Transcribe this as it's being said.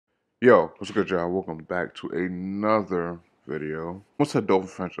Yo, what's good, y'all? Welcome back to another video. What's that Dolphin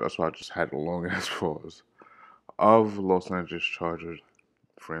franchise? That's why I just had a long ass pause of Los Angeles Chargers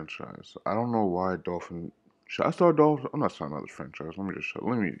franchise. I don't know why Dolphin. Should I start Dolphin? I'm not starting another franchise.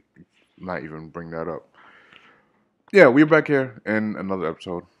 Let me not even bring that up. Yeah, we're back here in another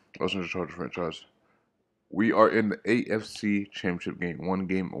episode. Los Angeles Chargers franchise. We are in the AFC Championship game, one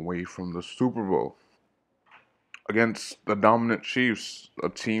game away from the Super Bowl against the dominant Chiefs, a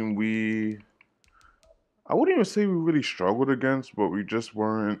team I wouldn't even say we really struggled against, but we just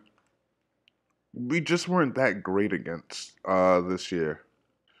weren't that great against this year.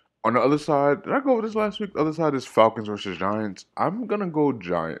 On the other side, did I go over this last week? The other side is Falcons versus Giants. I'm gonna go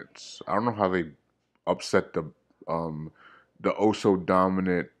Giants. I don't know how they upset um the oh so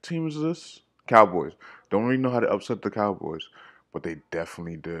dominant team is this? Cowboys. Don't really know how to upset the Cowboys, but they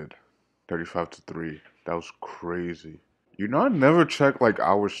definitely did. 35-3. That was crazy. You know, I never check like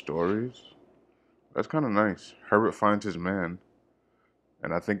our stories. That's kind of nice. Herbert finds his man.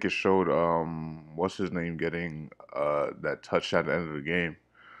 And I think it showed what's his name getting that touch at the end of the game.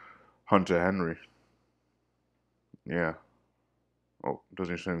 Hunter Henry. Yeah. Oh,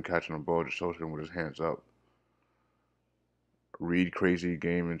 doesn't show him catching the ball, just shows him with his hands up. Reed crazy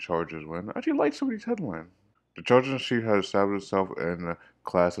game and Chargers win. I actually like some of these headlines. The Chargers and Chiefs has established itself in the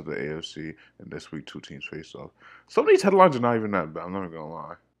class of the AFC, and this week two teams face off. Some of these headlines are not even that bad, I'm not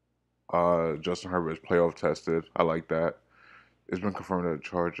gonna lie. Justin Herbert is playoff tested. I like that. It's been confirmed that the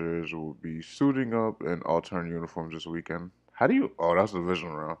Chargers will be suiting up in alternate uniforms this weekend. How do you? Oh, that's the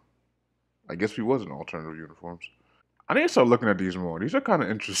divisional round. I guess we was in alternative uniforms. I need to start looking at these more. These are kind of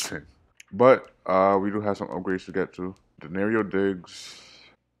interesting. But we do have some upgrades to get to. Denario Diggs,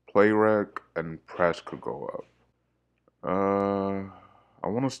 play rec, and press could go up. I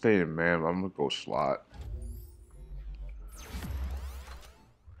want to stay in man, but I'm gonna go slot.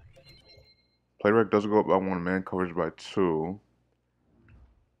 Play rec does go up by one, man coverage by two.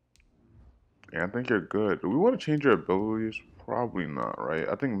 Yeah, I think you're good. Do we want to change your abilities? Probably not, right?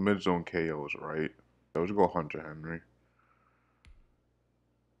 I think mid-zone KO is right. Let's go Hunter Henry.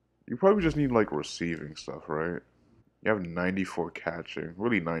 You probably just need like receiving stuff, right? You have 94 catching,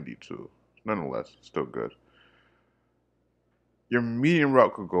 really 92. Nonetheless, still good. Your medium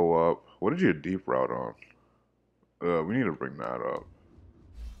route could go up. What is your deep route on? We need to bring that up.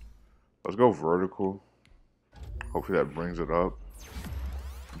 Let's go vertical. Hopefully that brings it up.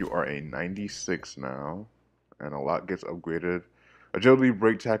 You are a 96 now, and a lot gets upgraded. Agility,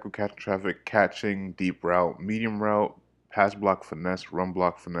 break tackle, catch traffic, catching, deep route, medium route, pass block finesse, run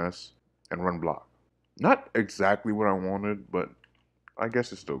block finesse, and run block. Not exactly what I wanted, but I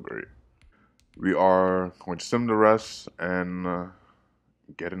guess it's still great. We are going to sim the rest and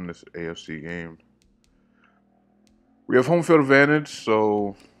get in this AFC game. We have home field advantage,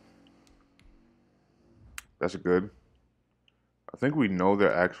 so that's good. I think we know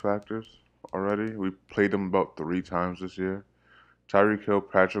their X factors already. We played them about 3 times this year. Tyreek Hill,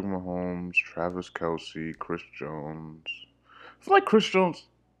 Patrick Mahomes, Travis Kelce, Chris Jones. I feel like Chris Jones,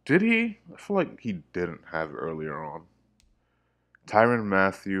 did he? I feel like he didn't have it earlier on. Tyrann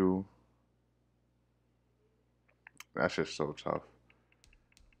Mathieu. That's just so tough.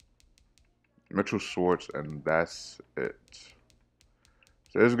 Mitchell Schwartz, and that's it.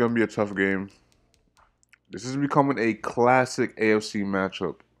 So this is going to be a tough game. This is becoming a classic AFC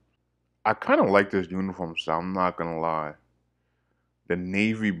matchup. I kind of like this uniform style, I'm not going to lie. The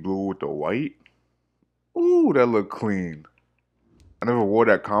navy blue with the white. Ooh, that look clean. I never wore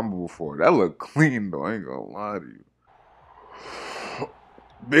that combo before. That look clean, though. I ain't going to lie to you.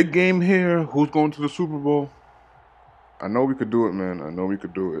 Big game here. Who's going to the Super Bowl? I know we could do it, man. I know we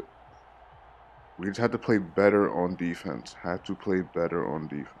could do it. We just had to play better on defense. Had to play better on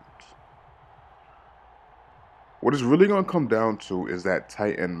defense. What it's really going to come down to is that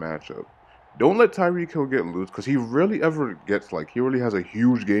tight end matchup. Don't let Tyreek Hill get loose, because he really ever gets, like, he really has a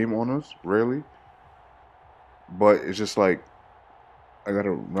huge game on us, rarely. But it's just like, I got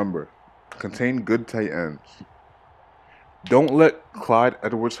to remember, contain good tight ends. Don't let Clyde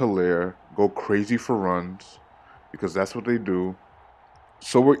Edwards-Helaire go crazy for runs, because that's what they do.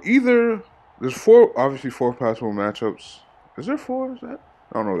 So we're either, there's obviously four possible matchups. Is there 4? Is that?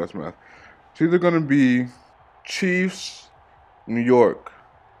 I don't know, that's math. It's either going to be Chiefs, New York,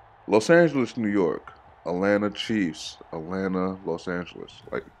 Los Angeles, New York, Atlanta, Chiefs, Atlanta, Los Angeles.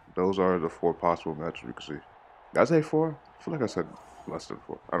 Like, those are the 4 possible matches you can see. Did I say 4? I feel like I said less than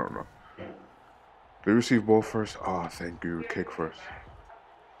 4. I don't know. They receive ball first. Oh, thank you. Kick first.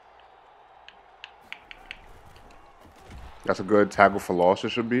 That's a good tackle for loss, it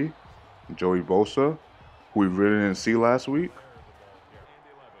should be. Joey Bosa, who we really didn't see last week.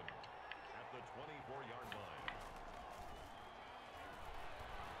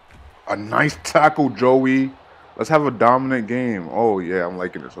 A nice tackle, Joey. Let's have a dominant game. Oh, yeah, I'm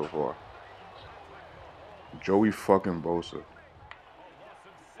liking it so far. Joey fucking Bosa.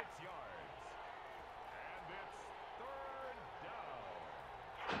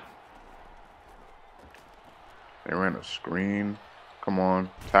 They ran a screen. Come on.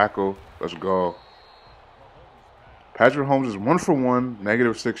 Tackle. Let's go. Patrick Mahomes is 1 for 1,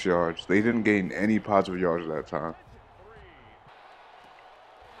 -6 yards. They didn't gain any positive yards at that time.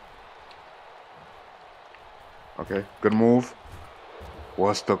 Okay, good move.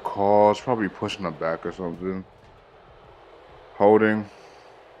 What's the cause? Probably pushing the back or something. Holding.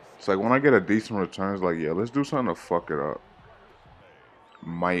 It's like when I get a decent return, it's like, yeah, let's do something to fuck it up.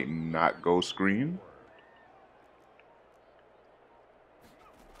 Might not go screen.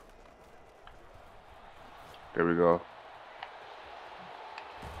 There we go.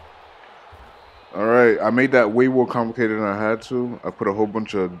 All right, I made that way more complicated than I had to. I put a whole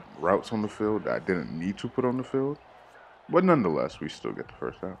bunch of routes on the field that I didn't need to put on the field. But nonetheless, we still get the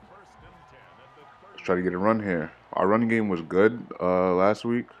first down. Let's try to get a run here. Our running game was good last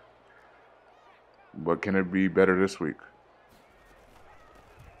week. But can it be better this week?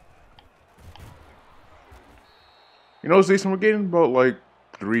 You know, it's decent. We're getting about like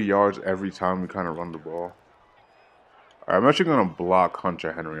 3 yards every time we kind of run the ball. All right, I'm actually going to block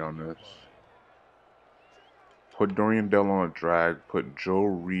Hunter Henry on this. Put Dorian Dell on a drag. Put Joe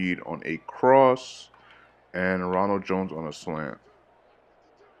Reed on a cross. And Ronald Jones on a slant.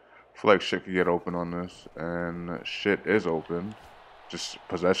 I feel like shit could get open on this. And shit is open. Just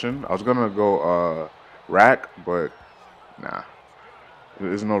possession. I was going to go rack, but nah.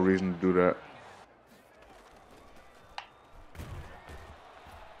 There's no reason to do that.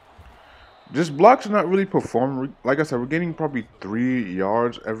 This block's not really performing. Like I said, we're getting probably 3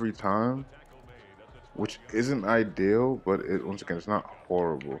 yards every time, which isn't ideal, but once again, it's not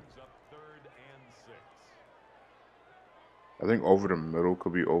horrible. I think over the middle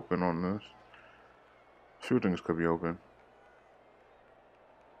could be open on this. A few things could be open.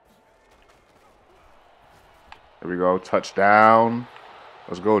 There we go. Touchdown.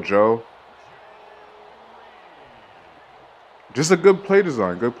 Let's go, Joe. Just a good play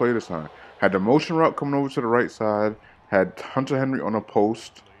design. Good play design. Had the motion route coming over to the right side. Had Hunter Henry on a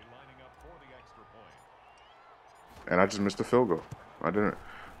post. And I just missed the field goal. I didn't.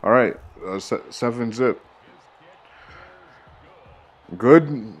 All right. 7-zip.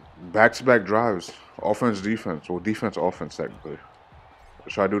 Good back-to-back drives. Offense, defense. Well, defense, offense, technically.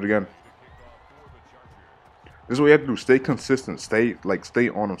 Let's try to do it again. This is what you have to do. Stay consistent. Stay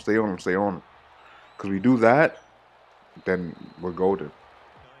on them. Stay on them. Stay on them. Because we do that, then we're golden.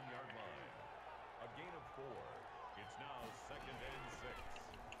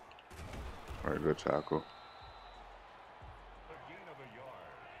 All right, good tackle.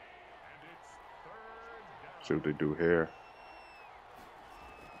 See what they do here.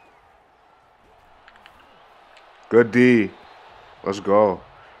 Good D. Let's go.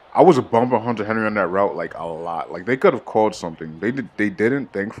 I was bumping Hunter Henry on that route like a lot. Like they could have called something. They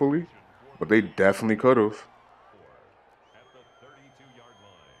didn't, thankfully, but they definitely could have.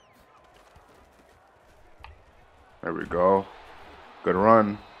 There we go. Good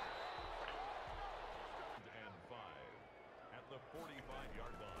run.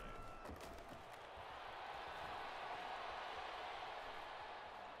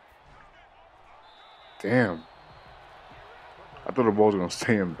 Damn. I thought the ball was going to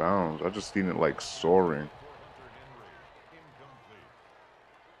stay in bounds. I just seen it like soaring.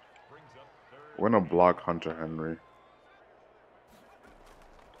 We're going to block Hunter Henry.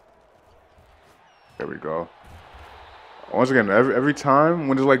 There we go. Once again, every time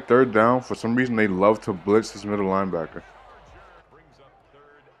when it's like third down, for some reason they love to blitz this middle linebacker.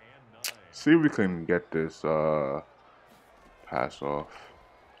 See if we can get this pass off.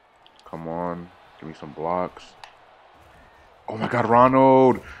 Come on. Give me some blocks. Oh my God,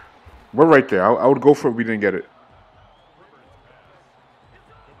 Ronald. We're right there. I would go for it if we didn't get it.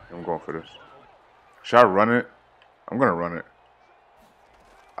 I'm going for this. Should I run it? I'm going to run it.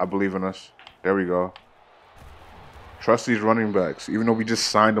 I believe in us. There we go. Trust these running backs, even though we just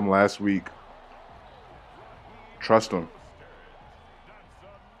signed them last week. Trust them.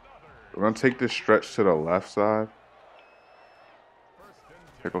 We're going to take this stretch to the left side.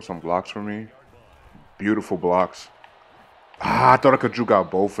 Pick up some blocks for me. Beautiful blocks. I thought I could juke out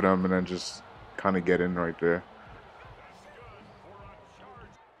both of them and then just kind of get in right there.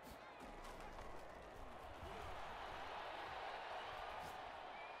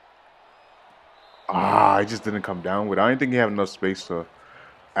 I just didn't come down with it. I didn't think he had enough space to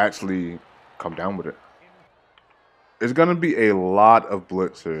actually come down with it. It's going to be a lot of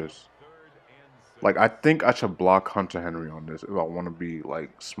blitzers. Like, I think I should block Hunter Henry on this if I want to be,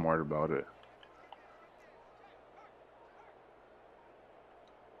 like, smart about it.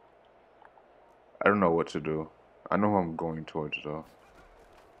 I don't know what to do. I know who I'm going towards, though.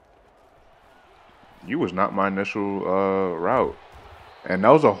 You was not my initial route. And that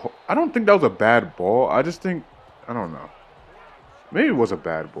was I don't think that was a bad ball. I just think, I don't know. Maybe it was a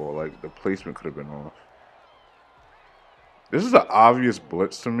bad ball. Like, the placement could have been off. This is an obvious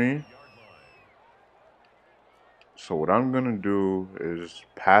blitz to me. So what I'm going to do is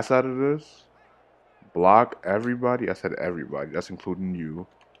pass out of this. Block everybody. I said everybody. That's including you.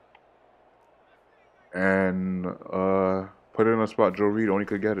 And put it in a spot Joe Reed only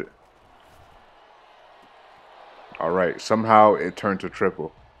could get it. All right. Somehow it turned to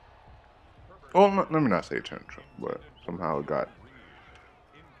triple. Oh, let me not say it turned to triple, but somehow it got...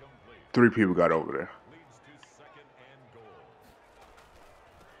 3 people got over there.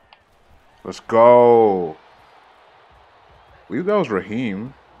 Let's go. I believe that was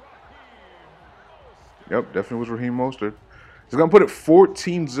Raheem. Yep, definitely was Raheem Mostert. He's going to put it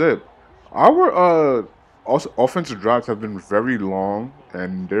 14-zip. Our offensive drives have been very long,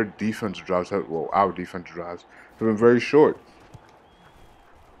 and their defensive drives have, well, our defensive drives have been very short.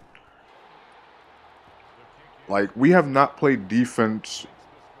 Like, we have not played defense,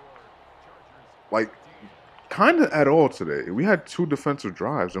 like, kind of at all today. We had 2 defensive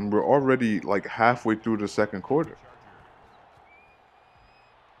drives, and we're already, like, halfway through the second quarter.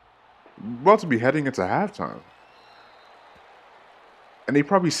 We're about to be heading into halftime. And they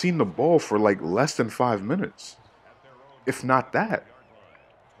probably seen the ball for, like, less than 5 minutes. If not that.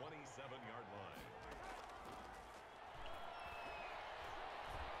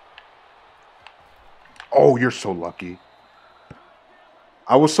 Oh, you're so lucky.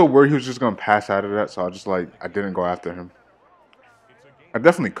 I was so worried he was just going to pass out of that, so I didn't go after him. I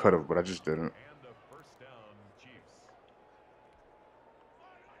definitely could have, but I just didn't.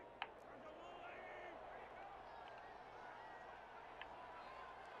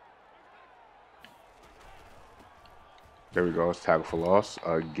 There we go. It's tackle for loss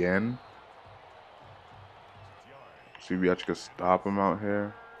again. See if we actually can stop him out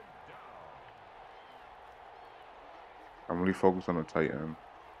here. I'm really focused on the tight end.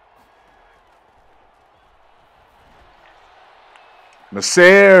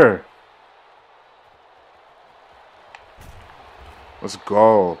 Nasir! Let's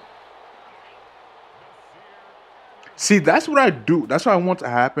go. See, that's what I do. That's what I want to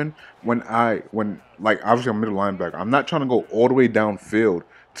happen when like, obviously I'm middle linebacker. I'm not trying to go all the way downfield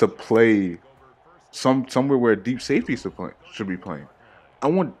to play somewhere where a deep safety should be playing. I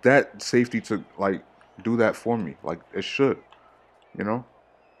want that safety to, like, do that for me. Like, it should. You know?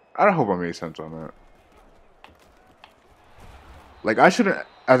 I hope I made sense on that. Like, I shouldn't,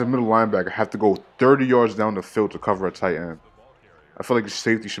 as a middle linebacker, have to go 30 yards down the field to cover a tight end. I feel like the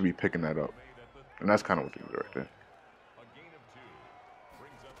safety should be picking that up. And that's kind of what they do right there.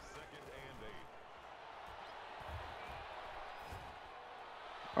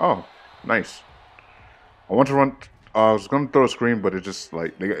 Oh, nice. I want to run. I was going to throw a screen, but it just,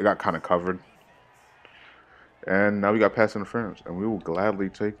 like, it got kind of covered. And now we got pass interference, and we will gladly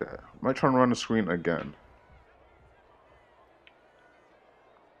take that. I might try and run the screen again.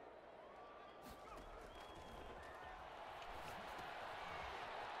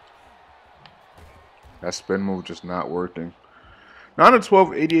 That spin move just not working. 9 of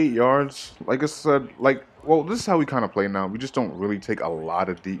 12, 88 yards. Like I said, well, this is how we kind of play now. We just don't really take a lot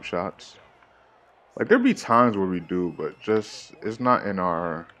of deep shots. Like, there'd be times where we do, but just, it's not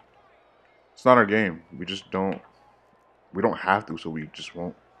our game. We just don't, we don't have to, so we just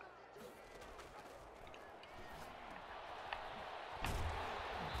won't.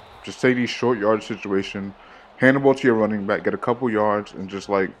 Just take these short yard situation, hand the ball to your running back, get a couple yards, and just,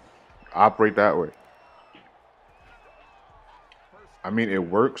 like, operate that way. I mean, it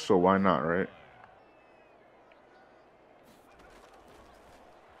works, so why not, right?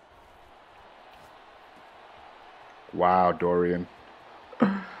 Wow, Dorian.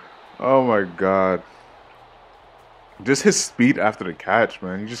 Oh my God. Just his speed after the catch,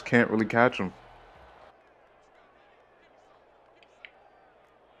 man. You just can't really catch him.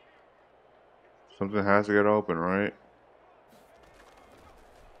 Something has to get open, right?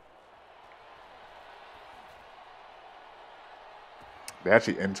 They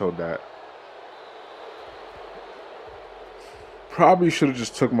actually intoed that. Probably should have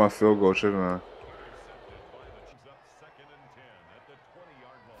just took my field goal, shouldn't I?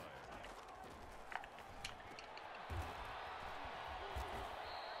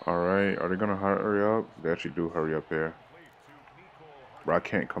 Alright, are they going to hurry up? They actually do hurry up here. Bro, I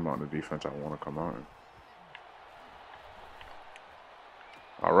can't come out in the defense I want to come out in.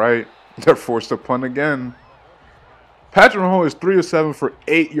 All right. They're forced to punt again. Patrick Mahomes is 3 of 7 for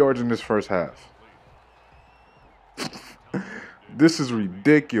 8 yards in this first half. This is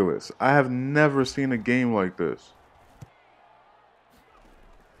ridiculous. I have never seen a game like this.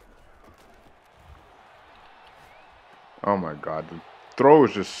 Oh my God. The throw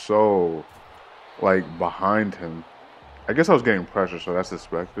is just so, like, behind him. I guess I was getting pressure, so that's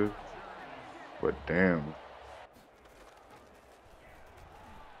expected. But damn.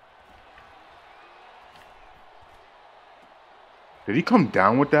 Did he come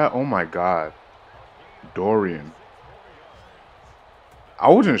down with that? Oh my God. Dorian. I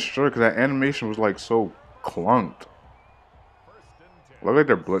wasn't sure because that animation was like so clunked. Look like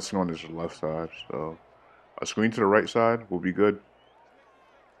they're blitzing on his left side, so a screen to the right side will be good.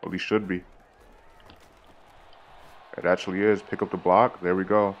 At least should be. It actually is. Pick up the block. There we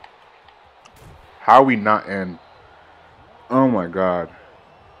go. How are we not in? Oh my God.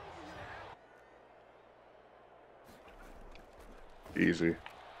 Easy.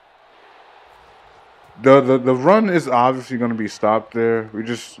 The run is obviously going to be stopped there. We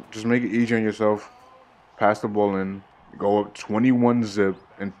just make it easy on yourself. Pass the ball in. Go up 21 zip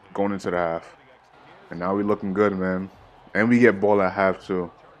and going into the half. And now we looking good, man. And we get ball at half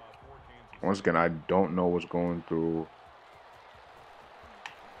too. Once again, I don't know what's going through.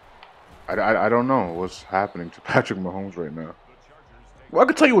 I don't know what's happening to Patrick Mahomes right now. Well, I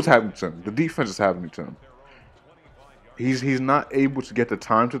can tell you what's happening to him. The defense is happening to him. He's not able to get the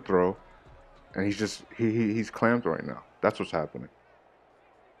time to throw, and he's clamped right now. That's what's happening.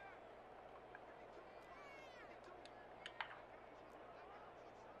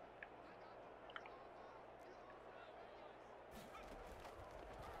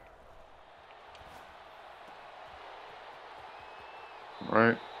 All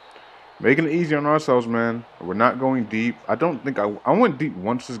right, making it easy on ourselves, man. We're not going deep. I don't think I went deep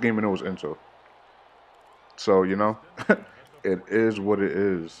once this game and it was into. So you know, it is what it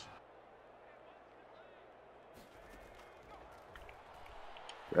is.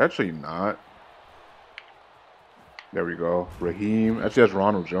 Actually, not. There we go. Raheem. Actually, that's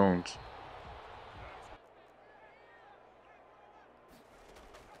Ronald Jones.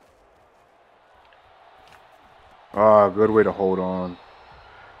 Ah, good way to hold on.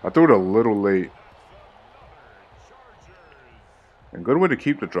 I threw it a little late. And good way to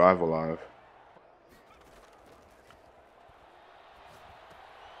keep the drive alive.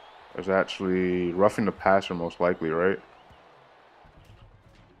 It's actually roughing the passer most likely, right?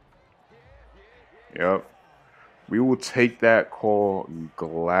 Yep. We will take that call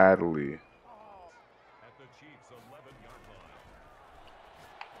gladly.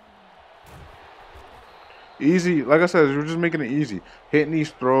 Easy. Like I said, we're just making it easy. Hitting these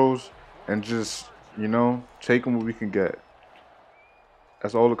throws and just, you know, taking what we can get.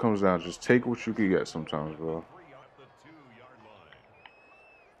 That's all it comes down to. Just take what you can get sometimes, bro.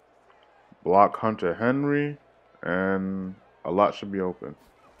 Block Hunter Henry, and a lot should be open.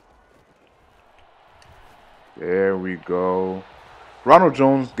 There we go. Ronald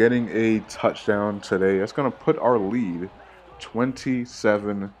Jones getting a touchdown today. That's going to put our lead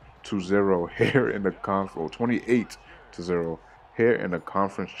 27-0 here in the conference, 28-0 here in the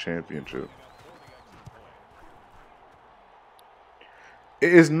conference championship.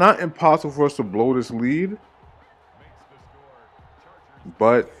 It is not impossible for us to blow this lead,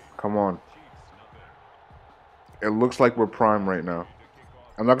 but come on. It looks like we're prime right now.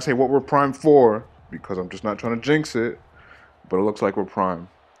 I'm not going to say what we're prime for because I'm just not trying to jinx it, but it looks like we're prime.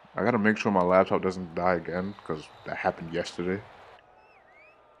 I got to make sure my laptop doesn't die again because that happened yesterday.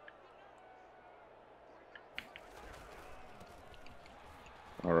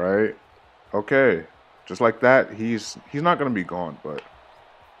 All right. Okay. Just like that, he's not going to be gone, but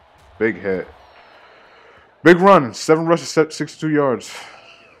big hit. Big run. 7 rushes, 62 yards.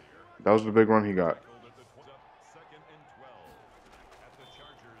 That was the big run he got.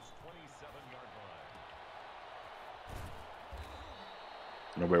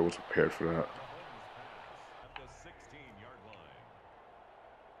 Nobody was prepared for that.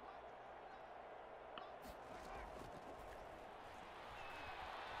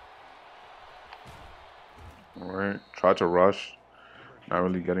 All right. Tried to rush. Not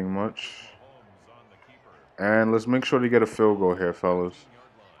really getting much. And let's make sure to get a field goal here, fellas.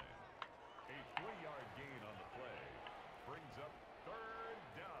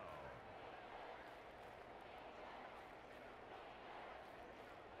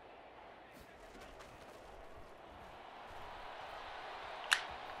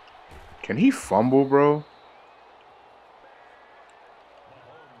 Can he fumble, bro?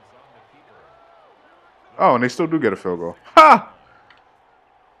 Oh, and they still do get a field goal. Ha!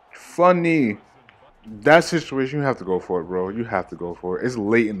 Funny. That situation, you have to go for it, bro. You have to go for it. It's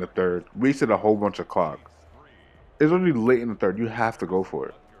late in the third. Wasted a whole bunch of clock. It's only late in the third. You have to go for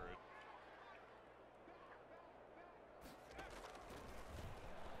it.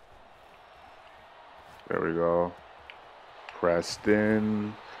 There we go.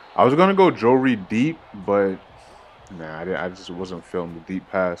 Preston. I was gonna go Joe Reed deep, but nah, I just wasn't feeling the deep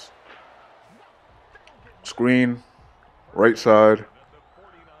pass. Screen, right side.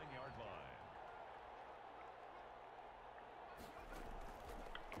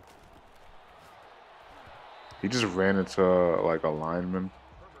 He just ran into like a lineman,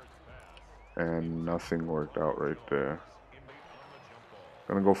 and nothing worked out right there.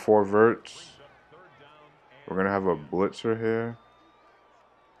 Gonna go 4 verts. We're gonna have a blitzer here.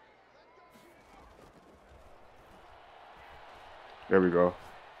 There we go.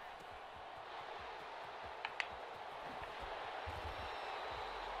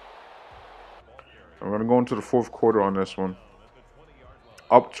 I'm gonna go into the fourth quarter on this one.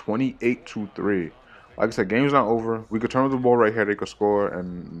 Up 28-3. Like I said, game's not over. We could turn over the ball right here. They could score,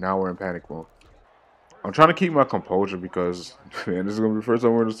 and now we're in panic mode. I'm trying to keep my composure because, man, this is gonna be the first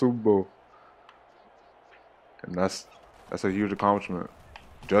time we're in the Super Bowl, and that's a huge accomplishment.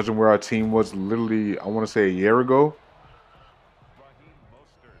 Judging where our team was literally, I want to say a year ago.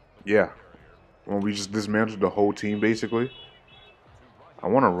 Yeah, when we just dismantled the whole team basically. I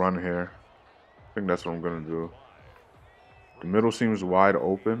want to run here. I think that's what I'm gonna do. The middle seems wide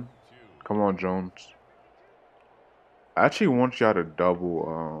open. Come on, Jones. I actually want y'all to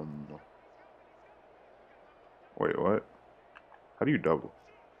double. Wait, what? How do you double?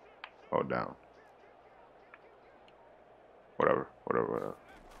 Oh, down. Whatever.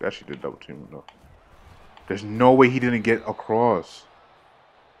 They actually did double team him though. There's no way he didn't get across.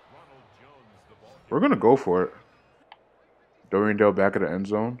 We're gonna go for it. Dorian Dale back of the end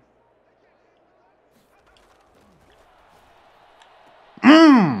zone.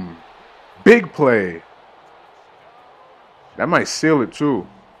 Big play. That might seal it too.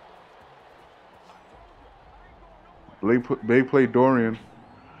 Big play Dorian.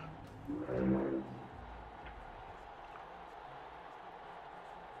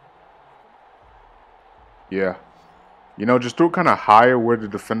 Yeah. You know, just threw kind of higher where the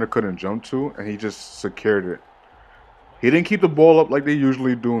defender couldn't jump to, and he just secured it. He didn't keep the ball up like they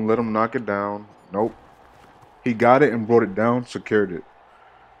usually do and let him knock it down. Nope. He got it and brought it down, secured it.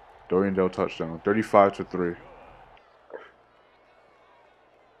 Dorian Dale touchdown. 35-3.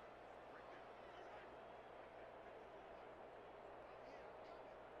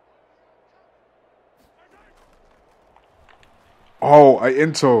 Oh, I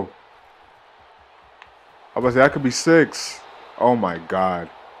into. I was about to say, that could be 6. Oh my god.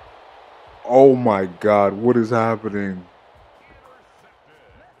 Oh my god. What is happening?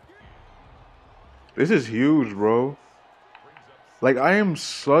 This is huge, bro. Like, I am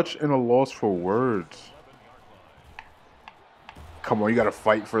such in a loss for words. Come on, you gotta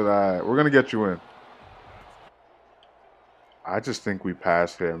fight for that. We're gonna get you in. I just think we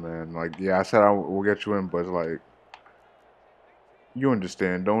passed here, man. Like, yeah, I said we'll get you in, but like, you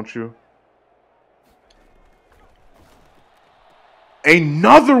understand, don't you?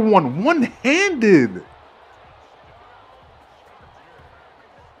 Another one, one-handed.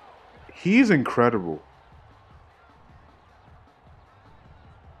 He's incredible.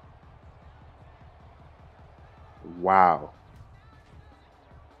 Wow.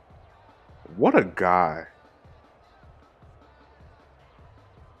 What a guy.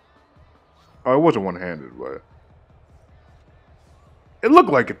 Oh, it wasn't one-handed, but it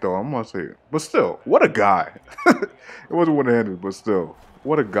looked like it, though. I'm gonna say it. But still, what a guy. It wasn't one-handed, but still,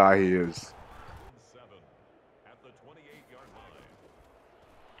 what a guy he is.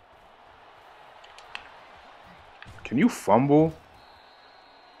 Can you fumble?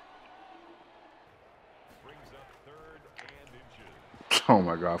 Oh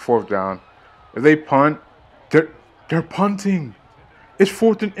my god, 4th down. If they punt, they're punting. It's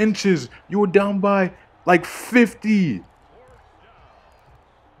 4th and inches. You were down by like 50.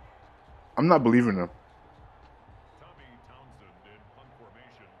 I'm not believing them.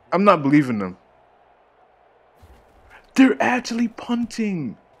 I'm not believing them. They're actually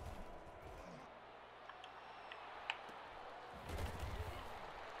punting.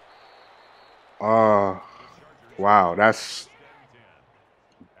 Wow,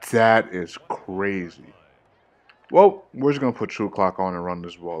 that is crazy. Well, we're just gonna put True Clock on and run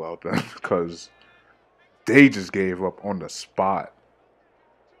this ball out then, because they just gave up on the spot.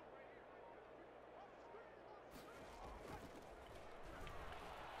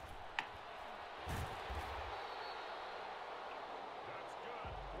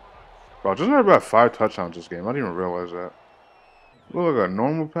 Bro, just about 5 touchdowns this game. I didn't even realize that. Look like a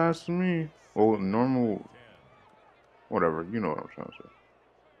normal pass to me. Well, normal, whatever. You know what I'm trying to say.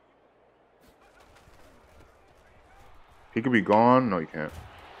 He could be gone. No, he can't.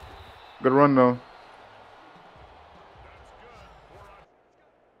 Good run though.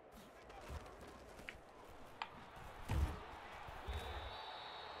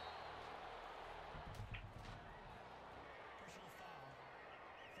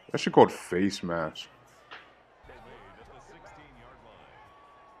 That shit called face mask.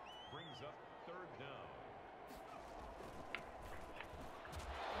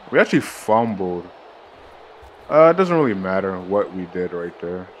 We actually fumbled. It doesn't really matter what we did right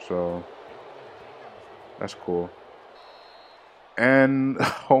there, so that's cool. And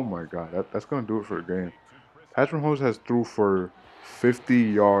oh my god, that's gonna do it for the game. Patrick Mahomes has threw for 50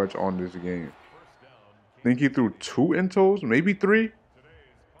 yards on this game. Think he threw 2 intos, maybe 3.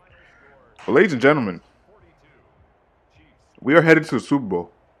 But ladies and gentlemen, we are headed to the Super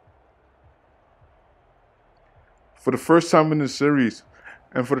Bowl for the first time in this series,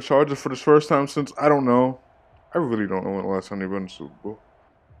 and for the Chargers for the first time since I don't know. I really don't know when the last time they've been in the Super Bowl.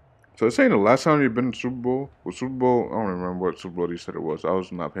 So it's saying the last time they've been in the Super Bowl was Super Bowl. I don't remember what Super Bowl they said it was. I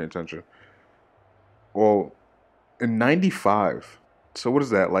was not paying attention. Well, in '95. So what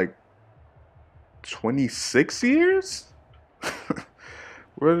is that, like 26 years?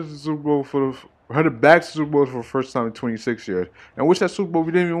 We're headed to the Super Bowl we're headed back to the Super Bowl for the first time in 26 years. And which that Super Bowl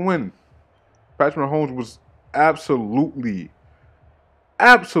we didn't even win. Patrick Mahomes was absolutely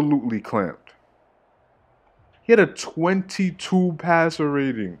clamped. He had a 22 passer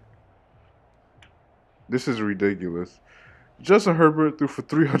rating. This is ridiculous. Justin Herbert threw for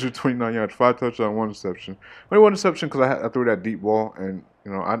 329 yards, 5 touchdowns, 1 interception. Only 1 interception because I threw that deep ball, and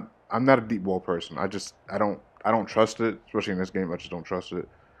you know I'm not a deep ball person. I don't trust it, especially in this game. I just don't trust it.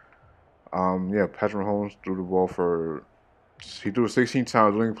 Yeah, Patrick Mahomes threw the ball he threw it 16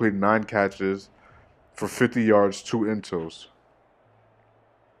 times, only completed 9 catches for 50 yards, 2 intos.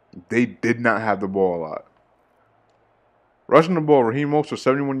 They did not have the ball a lot. Rushing the ball, Raheem Mostert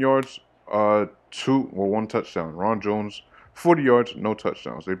 71 yards, 1 touchdown. Ron Jones 40 yards, no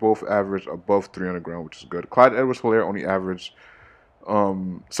touchdowns. They both averaged above 300 ground, which is good. Clyde Edwards-Helaire only averaged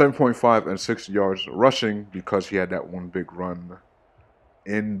 7.5 and 6 yards rushing because he had that one big run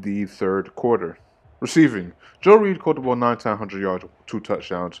in the third quarter. Receiving, Joe Reed caught the ball 9 times, 100 yards, 2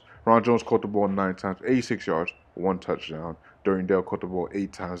 touchdowns. Ron Jones caught the ball 9 times, 86 yards, 1 touchdown. Durian Dale caught the ball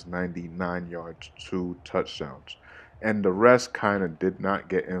 8 times, 99 yards, 2 touchdowns. And the rest kind of did not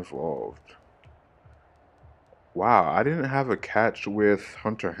get involved. Wow, I didn't have a catch with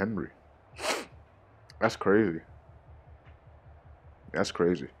Hunter Henry. That's crazy. That's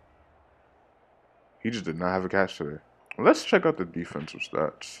crazy. He just did not have a catch today. Let's check out the defensive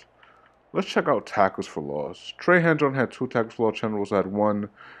stats. Let's check out tackles for loss. Trey Hendron had 2 tackles for loss. Chandler Wilson had 1.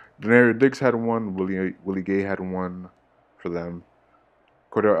 Denario Diggs had 1. Willie Gay had 1 for them.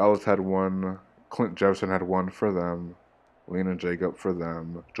 Cordell Ellis had 1. Clint Jefferson had 1 for them. Lena Jacob for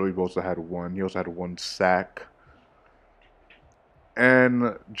them. Joey Bosa had 1. He also had 1 sack.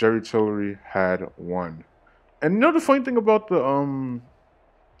 And Jerry Tillery had 1. And you know the funny thing about the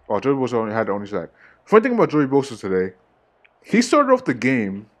Joey Bosa only had the only sack. Funny thing about Joey Bosa today, he started off the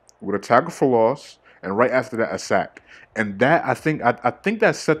game with a tackle for loss, and right after that a sack. And that I think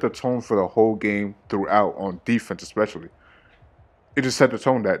that set the tone for the whole game throughout, on defense especially. It just set the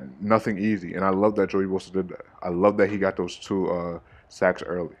tone that nothing easy, and I love that Joey Bosa did that. I love that he got those 2 sacks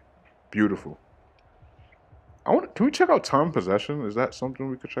early. Beautiful. Can we check out time possession? Is that something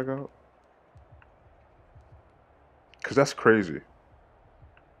we could check out? Because that's crazy.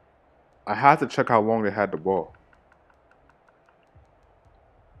 I had to check how long they had the ball.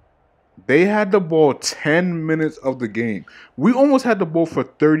 They had the ball 10 minutes of the game. We almost had the ball for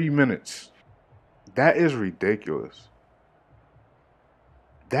 30 minutes. That is ridiculous.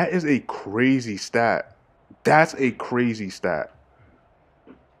 That is a crazy stat. That's a crazy stat.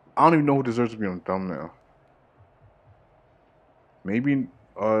 I don't even know who deserves to be on the thumbnail. Maybe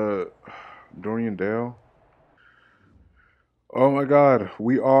Dorian Dale. Oh my God,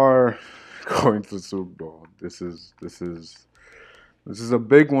 we are going to the Super Bowl. This is a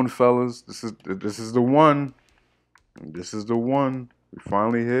big one, fellas. This is the one. This is the one. We're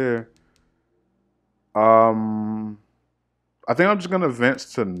finally here. I think I'm just gonna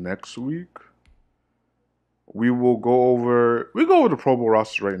advance to next week. We go over the Pro Bowl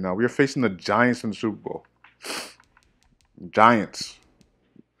rosters right now. We are facing the Giants in the Super Bowl. Giants.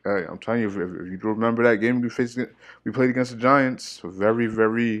 Hey, I'm telling you, if you remember that game we played against the Giants. Very,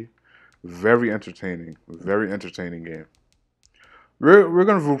 very, very entertaining. Very entertaining game. We're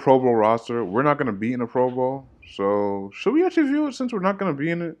gonna view Pro Bowl roster. We're not gonna be in the Pro Bowl, so should we actually view it since we're not gonna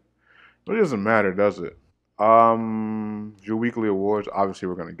be in it? It doesn't matter, does it? Your weekly awards. Obviously,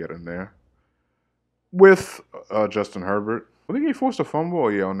 we're gonna get in there with Justin Herbert. I think he forced a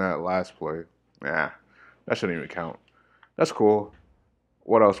fumble. Yeah, on that last play. Nah, that shouldn't even count. That's cool.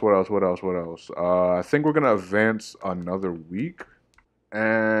 What else? What else? What else? What else? I think we're gonna advance another week.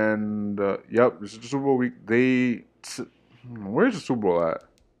 And yep, this is the Super Bowl week. Where's the Super Bowl at?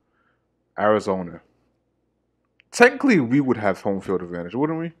 Arizona. Technically, we would have home field advantage,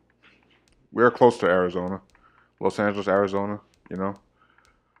 wouldn't we? We're close to Arizona, Los Angeles, Arizona. You know.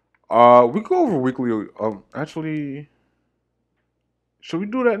 We go over weekly. Actually, should we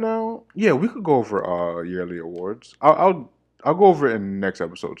do that now? Yeah, we could go over yearly awards. I'll go over it in the next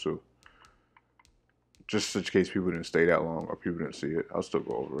episode too, just in case people didn't stay that long or people didn't see it. I'll still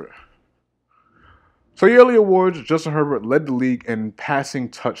go over it. So yearly awards, Justin Herbert led the league in passing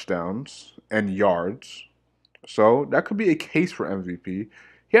touchdowns and yards. So that could be a case for MVP.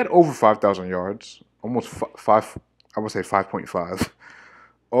 He had over 5,000 yards, almost five. I would say 5.5,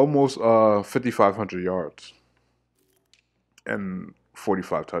 almost 5,500 yards, and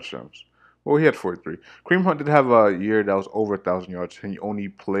 45 touchdowns. Well, he had 43. Kareem Hunt did have a year that was over 1,000 yards, and he only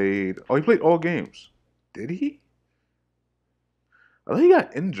played. Oh, he played all games. Did he? I think he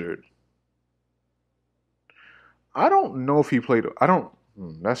got injured. I don't know if he played. I don't.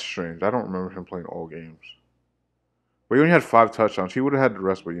 That's strange. I don't remember him playing all games. But he only had 5 touchdowns. He would have had the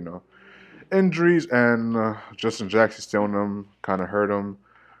rest, but injuries and Justin Jackson stealing them kind of hurt him.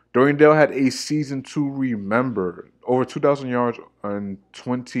 Dorian Dale had a season to remember. Over 2,000 yards and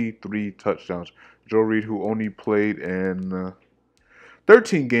 23 touchdowns. Joe Reed, who only played in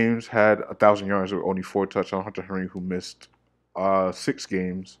 13 games, had 1,000 yards with only 4 touchdowns. Hunter Henry, who missed 6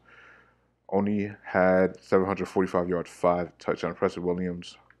 games, only had 745 yards, 5 touchdowns. Preston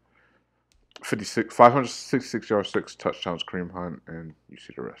Williams, 566 yards, 6 touchdowns. Kareem Hunt, and you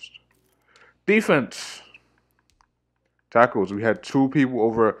see the rest. Defense. Tackles. We had 2 people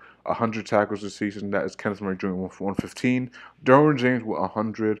over 100 tackles this season. That is Kenneth Murray Jr. 115. Derwin James with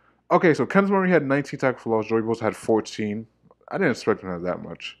 100. Okay, so Kenneth Murray had 19 tackles for loss. Joey Bosa had 14. I didn't expect him to have that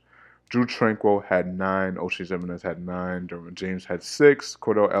much. Drew Tranquil had 9. O'Shea Jimenez had 9. Derwin James had 6.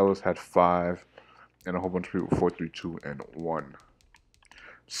 Cordell Ellis had 5. And a whole bunch of people 4, 3, 2, and 1.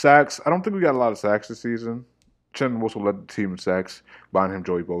 Sacks. I don't think we got a lot of sacks this season. Chen also led the team in sacks. Behind him,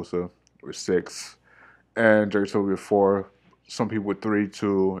 Joey Bosa with 6. And Jerry Tilley with 4. Some people with 3,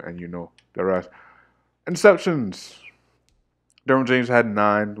 2, and the rest. Interceptions. Derwin James had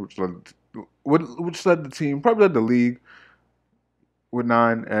 9, which led the team, probably led the league with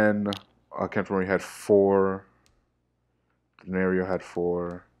 9, and Kenneth Murray had 4. Denario had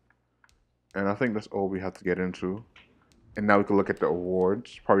 4. And I think that's all we have to get into. And now we can look at the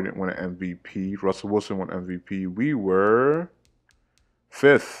awards. Probably didn't win an MVP. Russell Wilson won MVP. We were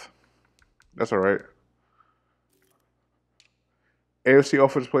 5th. That's all right. AFC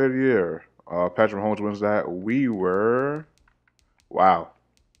Offensive Player of the Year. Patrick Mahomes wins that. We were, wow.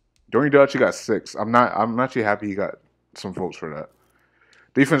 Dorian Dutch, he got 6. I'm actually happy he got some votes for that.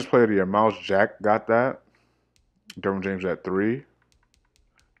 Defensive Player of the Year. Miles Jack got that. Derwin James at 3.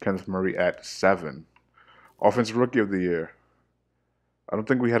 Kenneth Murray at 7. Offensive Rookie of the Year. I don't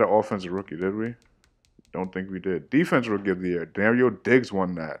think we had an offensive rookie, did we? Don't think we did. Defensive Rookie of the Year. Dario Diggs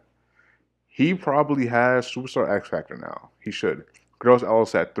won that. He probably has Superstar X Factor now. He should. Cordell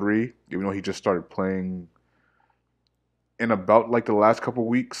Ellis at 3, even though he just started playing in about like the last couple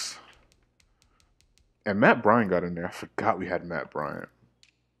weeks. And Matt Bryant got in there. I forgot we had Matt Bryant.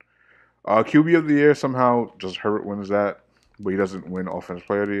 QB of the Year, somehow just Herbert wins that, but he doesn't win Offensive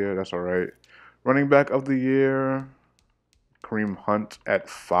Player of the Year. That's all right. Running Back of the Year, Kareem Hunt at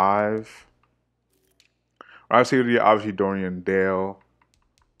 5. Obviously of the Year, obviously Dorian Dale.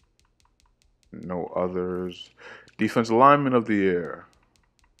 No others. Defensive Lineman of the Year.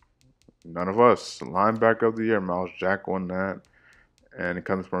 None of us. Linebacker of the Year. Miles Jack won that. And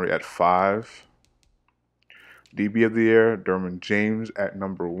Kenneth Murray at 5. DB of the Year. Derwin James at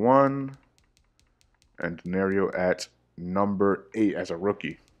number 1. And Denario at number 8 as a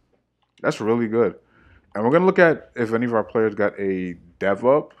rookie. That's really good. And we're going to look at if any of our players got a dev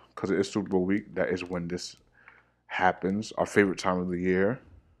up. Because it is Super Bowl week. That is when this happens. Our favorite time of the year.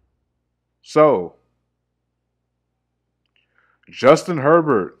 So, Justin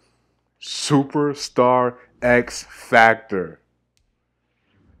Herbert, Superstar X Factor.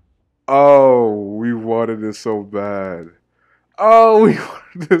 Oh, we wanted this so bad. Oh, we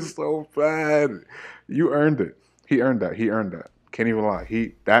wanted this so bad. You earned it. He earned that. Can't even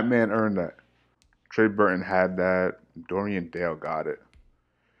lie. That man earned that. Trey Burton had that. Dorian Dale got it.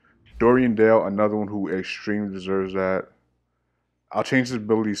 Dorian Dale, another one who extremely deserves that. I'll change his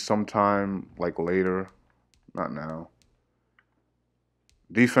abilities sometime, like later, not now.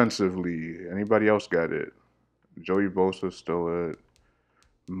 Defensively, anybody else got it? Joey Bosa still it.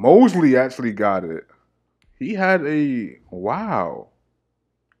 Mosley actually got it. He had a wow.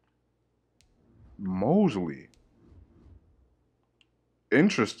 Mosley.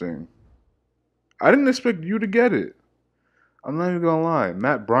 Interesting. I didn't expect you to get it. I'm not even gonna lie.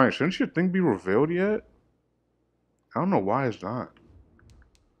 Matt Bryant, shouldn't your thing be revealed yet? I don't know why it's not.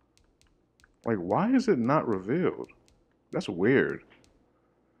 Like, why is it not revealed? That's weird.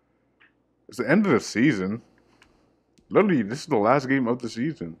 It's the end of the season. Literally, this is the last game of the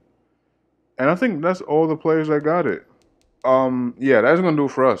season. And I think that's all the players that got it. Yeah, that's gonna do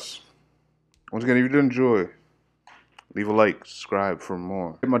it for us. Once again, if you did enjoy, leave a like, subscribe for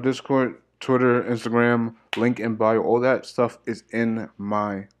more. My Discord, Twitter, Instagram, link in bio, all that stuff is in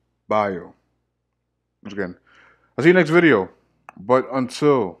my bio. Once again, I'll see you next video. But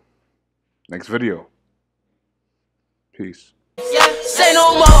until next video, peace. Yeah, say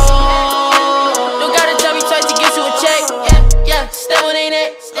no more.